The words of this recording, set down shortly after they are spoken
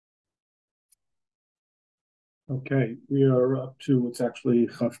Okay, we are up to it's actually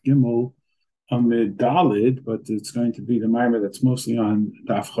Chaf Gimel Amid Dalid, but it's going to be the mimer that's mostly on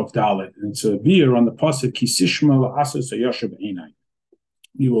Daf Chaf Dalid. And it's a beer on the pasuk Kisishma la'asos hayashav einai.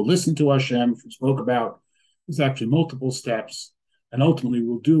 You will listen to Hashem, which we spoke about. There's actually multiple steps, and ultimately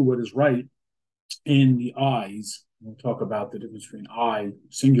we'll do what is right in the eyes. We'll talk about the difference between eye,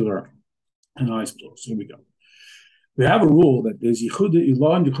 singular, and eyes plural. So here we go. We have a rule that there's Yichuda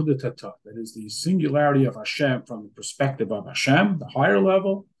Ilah and Yichuda Tata. That is the singularity of Hashem from the perspective of Hashem, the higher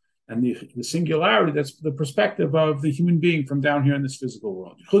level, and the singularity that's the perspective of the human being from down here in this physical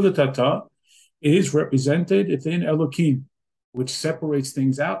world. Yichuda Tata is represented within Elokim, which separates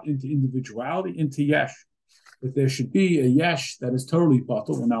things out into individuality, into Yesh. If there should be a Yesh that is totally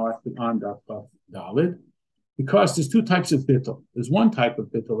batal, we're now actually on Dalid, because there's two types of bittul. There's one type of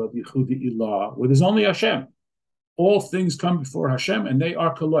bittul of Yichuda Ilah, where there's only Hashem. All things come before Hashem, and they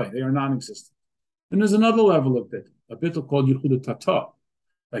are kaloi, they are non-existent. And there's another level of bittul, a bittul called Yichuda Tata.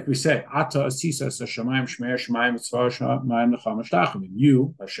 Like we say, Ata Asisas Hashemayim Shmeir Shemayim Tzvah Shemayim Nechama Shtachim.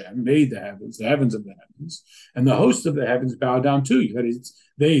 You, Hashem, made the heavens of the heavens, and the host of the heavens bow down to you. That is,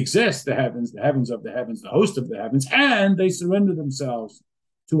 they exist, the heavens of the heavens, the host of the heavens, and they surrender themselves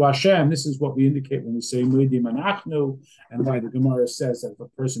to Hashem. This is what we indicate when we say Moedim Anachnu, and why the Gemara says that if a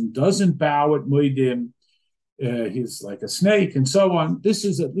person doesn't bow at Moedim, he's like a snake, and so on. This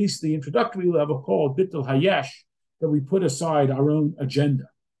is at least the introductory level called Bittul Hayesh, that we put aside our own agenda.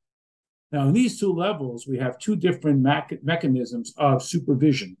 Now, in these two levels, we have two different mechanisms of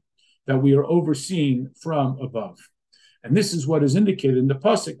supervision that we are overseeing from above. And this is what is indicated in the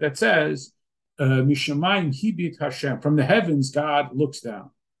pasuk that says, Mishamayim hibit Hashem. From the heavens, God looks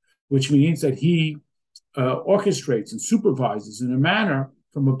down, which means that he orchestrates and supervises in a manner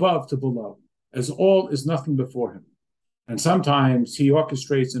from above to below, as all is nothing before him. And sometimes he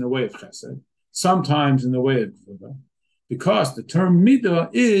orchestrates in a way of chesed, sometimes in the way of gvura, because the term midah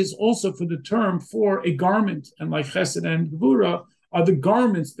is also for the term for a garment, and like chesed and gvura are the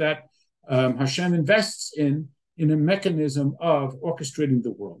garments that Hashem invests in a mechanism of orchestrating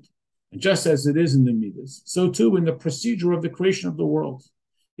the world. And just as it is in the midas, so too in the procedure of the creation of the world.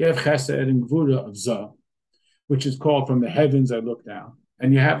 You have chesed and gvura of zah, which is called from the heavens I look down.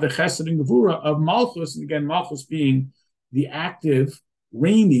 And you have the chesed and gevura of malchus, and again, malchus being the active,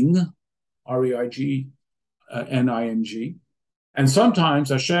 reigning, R-E-I-G-N-I-N-G. And sometimes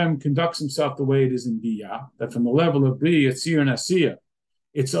Hashem conducts himself the way it is in Biyah, that from the level of Bri, Yetzir and Asiyah,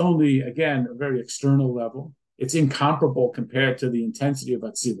 it's only, again, a very external level. It's incomparable compared to the intensity of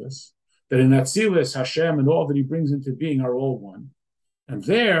Atzilus. That in Atzilus, Hashem and all that he brings into being are all one. And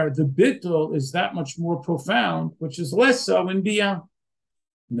there, the bittul is that much more profound, which is less so in Biyah.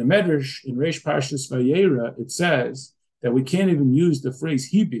 In the Medrash, in Reeh Parshas Vayera, it says that we can't even use the phrase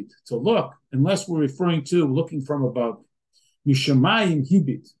hibit, to look, unless we're referring to looking from above. Mishamayim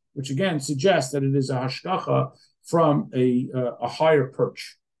hibit, which again suggests that it is a hashgacha from a higher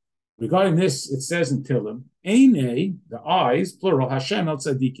perch. Regarding this, it says in Tillim, Einei, the eyes, plural, Hashem el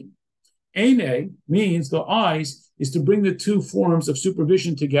tzadikim. Einei means the eyes is to bring the two forms of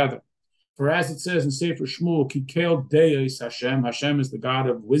supervision together. For as it says in Sefer Shmuel, Kikel Deis Hashem, Hashem is the God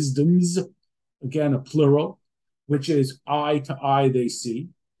of wisdoms, again a plural, which is eye to eye they see.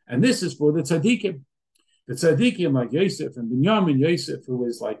 And this is for the tzaddikim. The tzaddikim like Yosef and Binyamin, Yosef who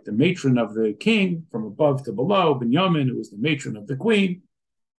is like the matron of the king from above to below, Binyamin who is the matron of the queen.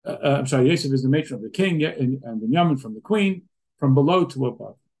 Yosef is the matron of the king, and Binyamin from the queen, from below to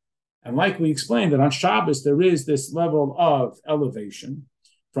above. And like we explained, that on Shabbos there is this level of elevation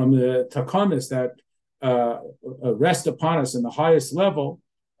from the takanas that rest upon us in the highest level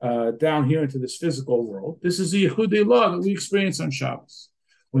down here into this physical world. This is the Yichudei law that we experience on Shabbos.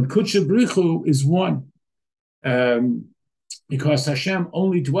 When Kudsha Brichu is one, because Hashem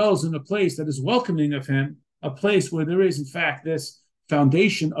only dwells in a place that is welcoming of him, a place where there is, in fact, this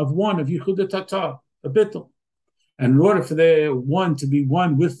foundation of one, of Yichudei Tata, a bittul. And in order for the one to be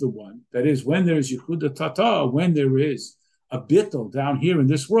one with the one, that is, when there is Yichudei Tata, when there is a bittul down here in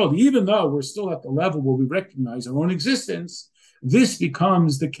this world, even though we're still at the level where we recognize our own existence, this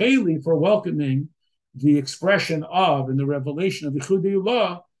becomes the keli for welcoming the expression of and the revelation of the Yichudei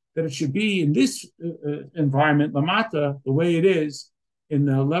law, that it should be in this environment, lamata, the way it is in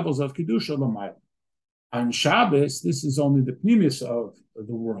the levels of Kedusha Lamayla. On Shabbos, this is only the pneumius of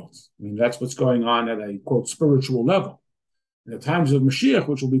the world. I mean, that's what's going on at a, quote, spiritual level. In the times of Mashiach,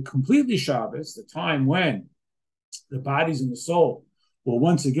 which will be completely Shabbos, the time when the bodies and the soul will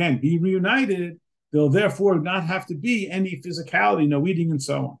once again be reunited, there'll therefore not have to be any physicality, no eating and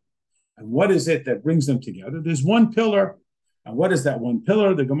so on. And what is it that brings them together? There's one pillar. And what is that one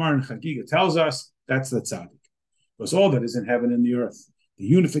pillar? The Gemara in Chagiga tells us that's the tzaddik. was all that is in heaven and the earth, the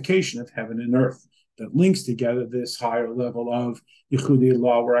unification of heaven and earth that links together this higher level of Yichudei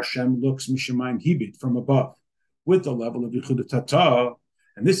Law, where Hashem looks Mishamayim Hibit from above, with the level of Yichudei Tata.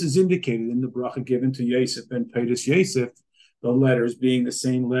 And this is indicated in the bracha given to Yosef ben Pedus Yosef, the letters being the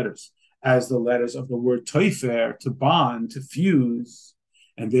same letters as the letters of the word toifer, to bond, to fuse.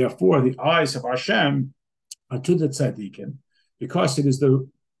 And therefore, the eyes of Hashem are to the tzaddikim, because it is the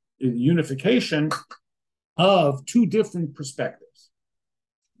unification of two different perspectives.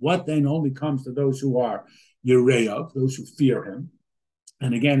 What then only comes to those who are Yereav, those who fear him.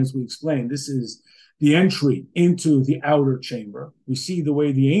 And again, as we explained, this is the entry into the outer chamber. We see the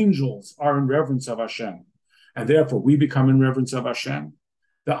way the angels are in reverence of Hashem, and therefore we become in reverence of Hashem.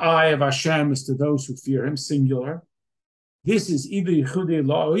 The eye of Hashem is to those who fear him, singular. This is either Yichudei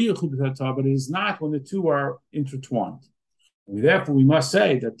Law or Yichudei Tata, but it is not when the two are intertwined. And therefore, we must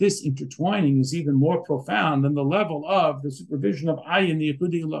say that this intertwining is even more profound than the level of the supervision of Ayin, the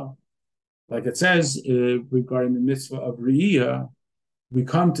Yichudei Law. Like it says regarding the mitzvah of Reeh, we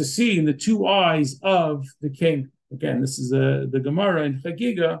come to see in the two eyes of the king. Again, this is the Gemara in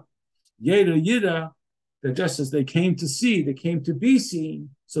Chagiga, Yeda Yida, that just as they came to see, they came to be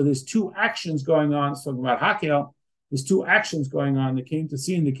seen. So there's two actions going on. It's talking about Hakel. There's two actions going on. They came to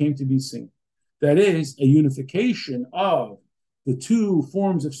see and they came to be seen. That is a unification of the two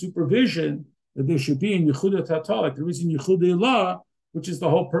forms of supervision that there should be in Yichudei Tata, like there is in Yichudei Law, which is the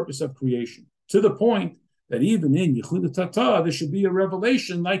whole purpose of creation. To the point that even in Yichudei Tata, there should be a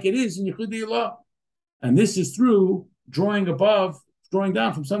revelation like it is in Yichudei Law. And this is through drawing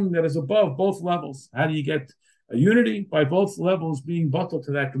down from something that is above both levels. How do you get a unity? By both levels being bottled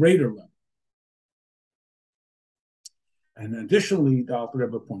to that greater level. And additionally, the Alter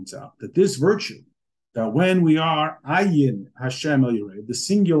Rebbe points out that this virtue, that when we are Ayin Hashem El Yireh, the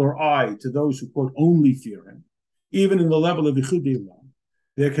singular eye to those who, quote, only fear him, even in the level of Yichudei Law,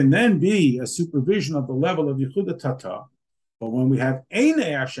 there can then be a supervision of the level of Yichudei Tata. But when we have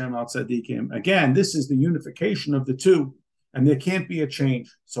Einei Hashem Al Tzadikim, again, this is the unification of the two, and there can't be a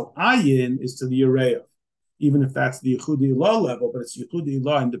change. So Ayin is to the Yireh, even if that's the Yichudei Law level, but it's Yichudei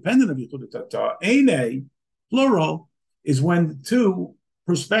Law independent of Yichudei Tata. Einei, plural, is when the two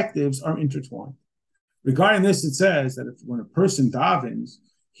perspectives are intertwined. Regarding this, it says that when a person davens,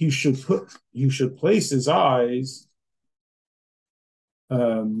 he should place his eyes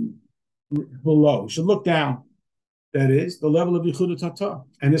below. He should look down. That is the level of Yichudei Tata,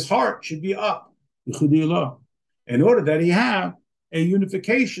 and his heart should be up, Yichudei Law, in order that he have a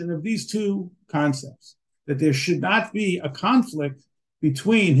unification of these two concepts. That there should not be a conflict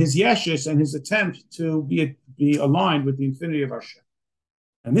between his yeshus and his attempt to be aligned with the infinity of Hashem.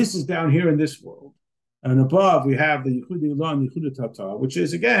 And this is down here in this world. And above, we have the Yichudei Law and Yichudei Tata, which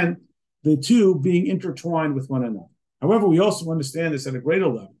is, again, the two being intertwined with one another. However, we also understand this at a greater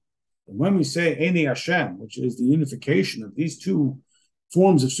level. And when we say Einei Hashem, which is the unification of these two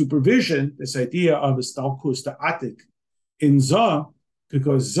forms of supervision, this idea of Istalkus to Atik in Zah,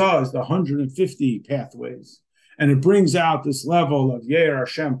 because Zah is the 150 pathways, and it brings out this level of Yer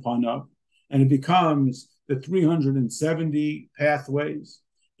Hashem Panav, and it becomes the 370 pathways,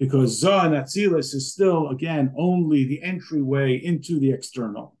 because Zah and Atzilus is still, again, only the entryway into the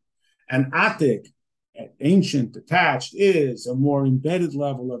external. And Atik, ancient, attached, is a more embedded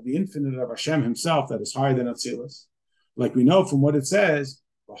level of the infinite of Hashem himself that is higher than Atzilus. Like we know from what it says,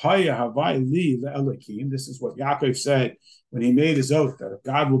 V'haya havai li le'elokim. This is what Yaakov said when he made his oath, that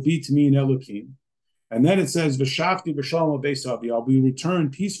God will be to me in Elokim. And then it says, V'shavti b'shalom b'eisavi, I'll be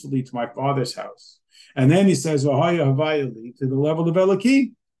returned peacefully to my father's house. And then he says, V'haya havai li, to the level of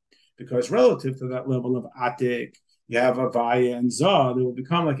Elokim. Because relative to that level of Atik, you have Avaya and Zah, that will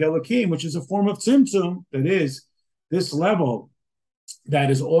become like Elokim, which is a form of Tzimtzum, that is, this level that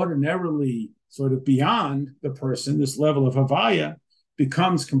is ordinarily sort of beyond the person, this level of Avaya,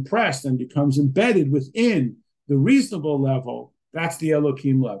 becomes compressed and becomes embedded within the reasonable level. That's the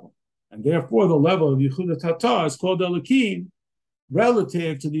Elokim level. And therefore, the level of Yichudei Tata is called Elokim,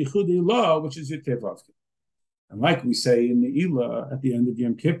 relative to the Yichudei Law, which is Yitevavkim. And like we say in the Ilah at the end of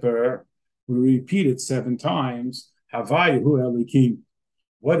Yom Kippur, we repeat it 7 times, Havayahu Elokim.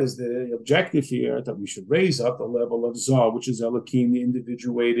 What is the objective here? That we should raise up the level of Zah, which is Elokim, the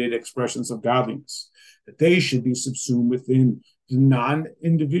individuated expressions of godliness. That they should be subsumed within the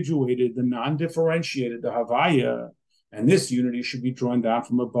non-individuated, the non-differentiated, the Havaya. And this unity should be drawn down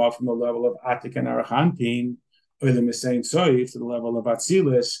from above, from the level of Atik and Arachanpin, or the Mesein Soif, to the level of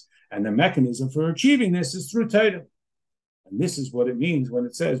Atzilus. And the mechanism for achieving this is through Torah. And this is what it means when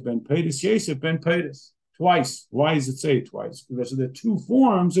it says, Ben Pedus Yosef, Ben Pedus. Twice. Why does it say twice? Because of the two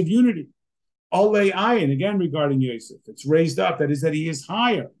forms of unity. Olei ayin, again regarding Yosef, it's raised up, that is that he is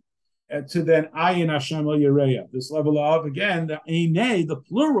higher to then ayin Hashem el Yereya. This level of, again, the einei, the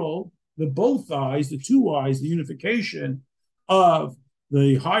plural, the both eyes, the two eyes, the unification of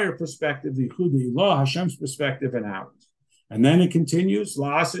the higher perspective, the Yichudei Ilah, Hashem's perspective, and ours. And then it continues,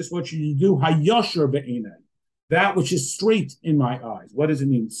 La'asis, what should you do? Hayosher be'einei, that which is straight in my eyes. What does it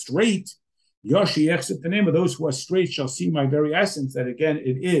mean? Straight. Yoshi Yechsef, the name of those who are straight shall see my very essence, that again,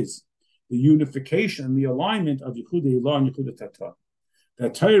 it is the unification, the alignment of Yichudei Ilah and Yichudei Tata.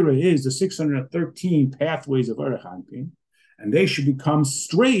 That Torah is the 613 pathways of Orach Anpin, and they should become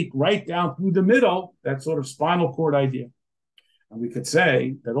straight right down through the middle, that sort of spinal cord idea. And we could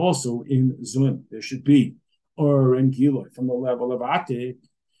say that also in Zun, there should be Or and Giloy from the level of Atik,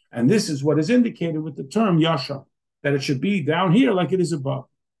 and this is what is indicated with the term Yasha, that it should be down here like it is above.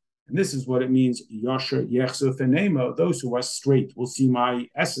 And this is what it means, Yasha Yechsuf Enema, those who are straight will see my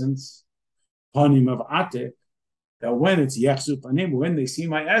essence, Panim of Atik, that when it's Yechsuf Enema, when they see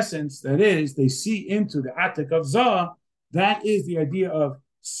my essence, that is, they see into the Atik of Zah, that is the idea of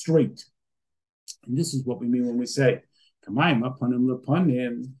straight. And this is what we mean when we say, Kamayim Panim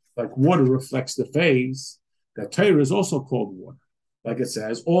Lepanim, like water reflects the face, that Torah is also called water. Like it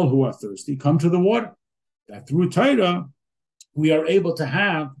says, all who are thirsty come to the water. That through Torah, we are able to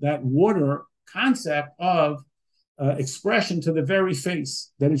have that water concept of expression to the very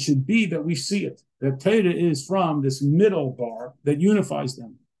face, that it should be that we see it. That Torah is from this middle bar that unifies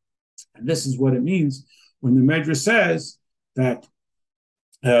them. And this is what it means when the Medrash says that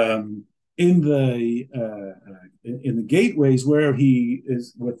in the gateways where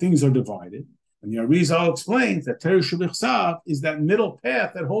things are divided, and the Arizal explains that Torah Shelichsav is that middle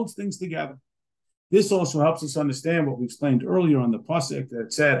path that holds things together. This also helps us understand what we explained earlier on the pasuk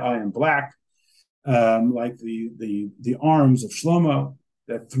that said, "I am black," like the arms of Shlomo,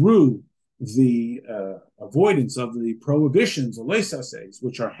 that through the avoidance of the prohibitions, the lesases,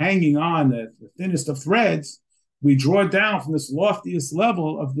 which are hanging on the thinnest of threads, we draw down from this loftiest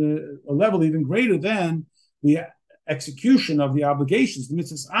level a level even greater than the execution of the obligations, the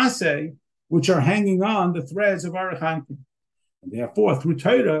mitzvahs aseh, which are hanging on the threads of Orach Anpin. And therefore, through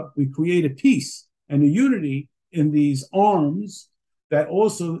Torah, we create a peace and a unity in these arms that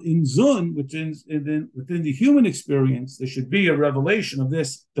also in Zun, within the human experience, there should be a revelation of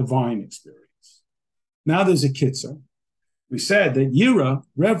this divine experience. Now there's a kitzur. We said that Yira,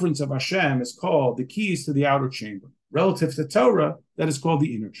 reverence of Hashem, is called the keys to the outer chamber. Relative to Torah, that is called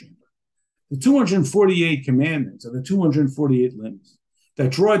the inner chamber. The 248 commandments are the 248 limbs that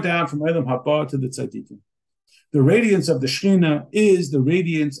draw down from Elam Haba to the Tzaddikim. The radiance of the Shekhinah is the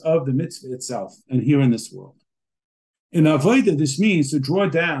radiance of the mitzvah itself, and here in this world. In Avodah, this means to draw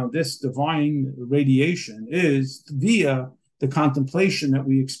down this divine radiation is via the contemplation that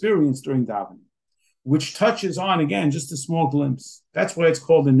we experience during davening, which touches on, again, just a small glimpse. That's why it's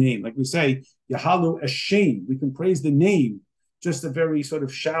called a name. Like we say, Yahalu Hashem. We can praise the name, just a very sort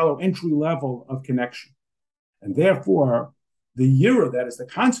of shallow entry level of connection. And therefore, the yira, that is the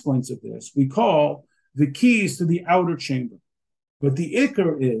consequence of this, we call the keys to the outer chamber. But the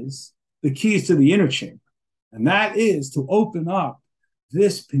ikar is the keys to the inner chamber. And that is to open up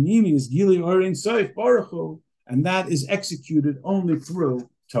this panemius gili orin soif baruch, and that is executed only through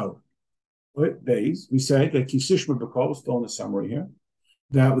Torah. We say that Kisishma B'Kol, still in the summary here,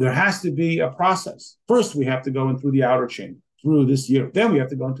 that there has to be a process. First, we have to go in through the outer chamber, through this year. Then we have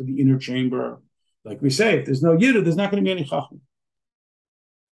to go into the inner chamber. Like we say, if there's no Yiddah, there's not going to be any Chacham.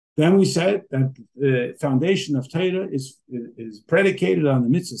 Then we said that the foundation of Torah is predicated on the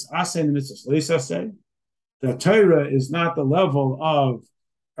mitzvahs aseh and the mitzvahs leisaseh. That Torah is not the level of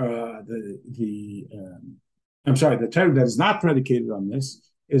the Torah that is not predicated on this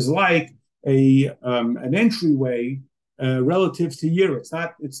is like an entryway relative to Yira.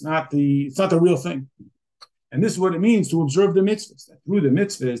 It's not the real thing. And this is what it means to observe the mitzvahs. That through the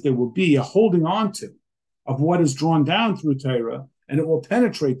mitzvahs, there will be a holding on to of what is drawn down through Torah, and it will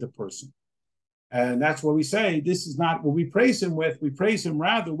penetrate the person. And that's what we say, this is not what we praise him with. We praise him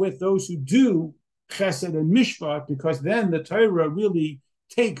rather with those who do chesed and mishpat, because then the Torah really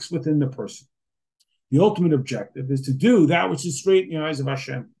takes within the person. The ultimate objective is to do that which is straight in the eyes of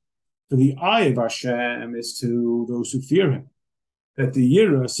Hashem. For the eye of Hashem is to those who fear him. That the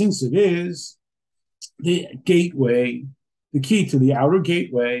Yira, since it is the gateway, the key to the outer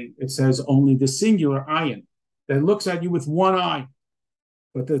gateway, it says only the singular ayin that looks at you with one eye.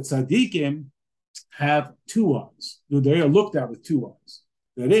 But the tzaddikim have two eyes. They are looked at with two eyes.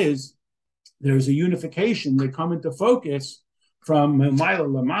 That is, there's a unification. They come into focus from Maila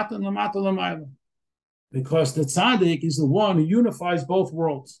Lamata and Lamata Lamaila. Because the tzaddik is the one who unifies both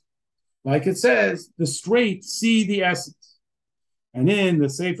worlds. Like it says, the straight see the essence. And in the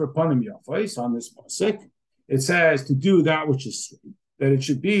Sefer Panim Yafos, on this pasuk, it says to do that which is straight, that it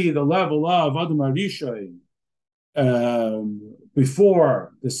should be the level of Adam Arishay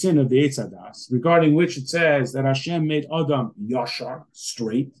before the sin of the Eitz Hadas, regarding which it says that Hashem made Adam yashar,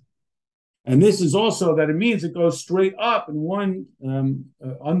 straight. And this is also that it means it goes straight up in one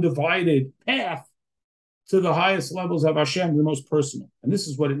undivided path to the highest levels of Hashem, the most personal. And this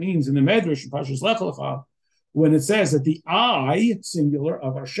is what it means in the Medrash, in Parshas Lech Lecha, when it says that the I, singular,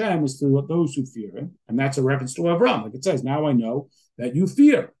 of Hashem is to those who fear him. And that's a reference to Avram. Like it says, now I know that you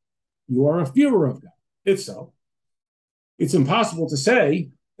fear. You are a fearer of God. If so, it's impossible to say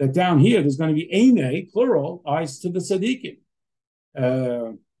that down here there's going to be Eine, plural, eyes to the Tzaddikim.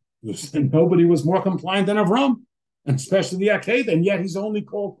 Nobody was more compliant than Avram, and especially the Akedah, and yet he's only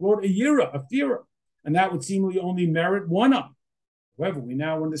called, quote, a Yira, a fearer. And that would seemingly only merit one eye. However, we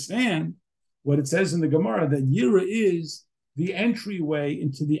now understand what it says in the Gemara, that Yira is the entryway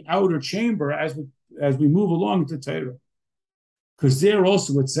into the outer chamber as we move along to Torah. Because there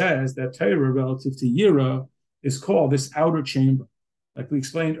also it says that Torah, relative to Yira, is called this outer chamber. Like we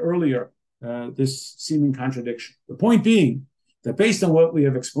explained earlier, this seeming contradiction. The point being that based on what we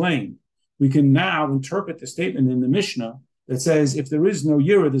have explained, we can now interpret the statement in the Mishnah that says if there is no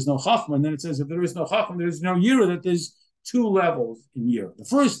Yira, there's no Chachma, and then it says if there is no Chachma, there's no Yira, that there's two levels in Yira. The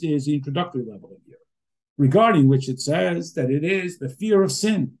first is the introductory level of Yira, regarding which it says that it is the fear of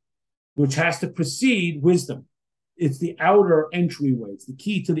sin, which has to precede wisdom. It's the outer entryway. It's the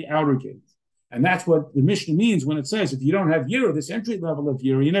key to the outer gate. And that's what the Mishnah means when it says if you don't have Yira, this entry level of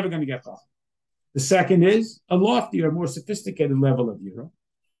Yira, you're never going to get Chachma. The second is a loftier, more sophisticated level of Yira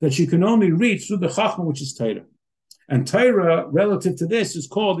that you can only reach through the Chachma, which is Torah. And Torah, relative to this, is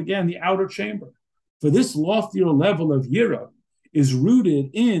called, again, the outer chamber. For this loftier level of Yira is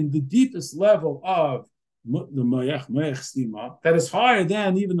rooted in the deepest level of the Mayach Stima, that is higher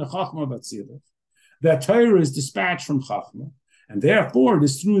than even the Chachma of Atzilus. That Torah is dispatched from Chachma. And therefore, it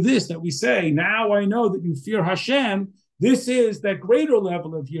is through this that we say, now I know that you fear Hashem. This is that greater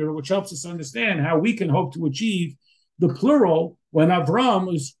level of Yira, which helps us understand how we can hope to achieve the plural. When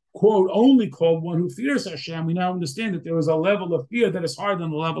Avram is, quote, only called one who fears Hashem, we now understand that there is a level of fear that is higher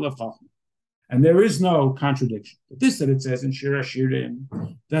than the level of Chachma. And there is no contradiction. But this that it says in Shir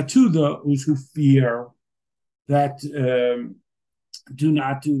HaShirim, that to those who fear, that do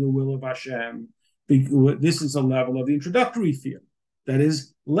not do the will of Hashem, this is a level of the introductory fear that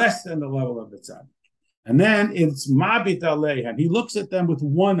is less than the level of the tzaddik. And then it's mabit aleihem. He looks at them with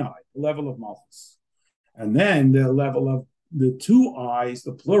one eye, the level of malchus. And then the level of the two eyes,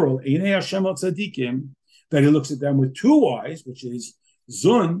 the plural, einei Hashem al tzaddikim, that he looks at them with two eyes, which is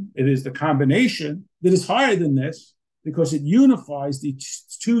zun. It is the combination that is higher than this because it unifies the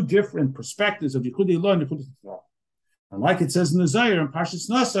two different perspectives of Likkutei and Likkutei Torah. And like it says in the Zohar and Parshas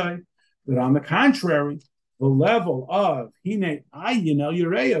Nasai, that on the contrary, the level of Hine Ayin El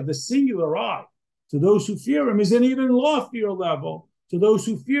Yereya, the singular eye, to those who fear him, is an even loftier level to those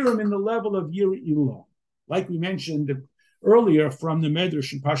who fear him in the level of Yira Ilah, like we mentioned earlier from the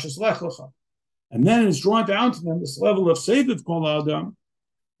Medrash in Parshas Lech Lecha. And then it's drawn down to them this level of Seviv Kol Adam,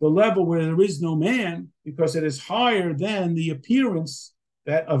 the level where there is no man, because it is higher than the appearance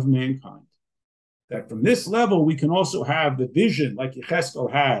that of mankind. That from this level, we can also have the vision, like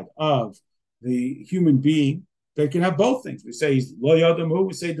Yecheskel had, of the human being. They can have both things. We say he's Lo Yadamu,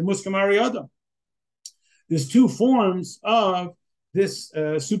 we say Demus Kamari Adam. There's two forms of this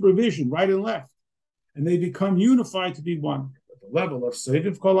supervision, right and left, and they become unified to be one. At the level of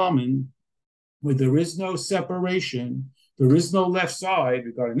Seviv Kol Amin, where there is no separation, there is no left side.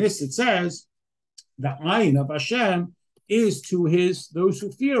 Regarding this, it says the ayin of Hashem is to those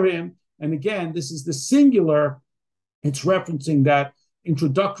who fear him. And again, this is the singular. It's referencing that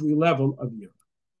introductory level of Yira.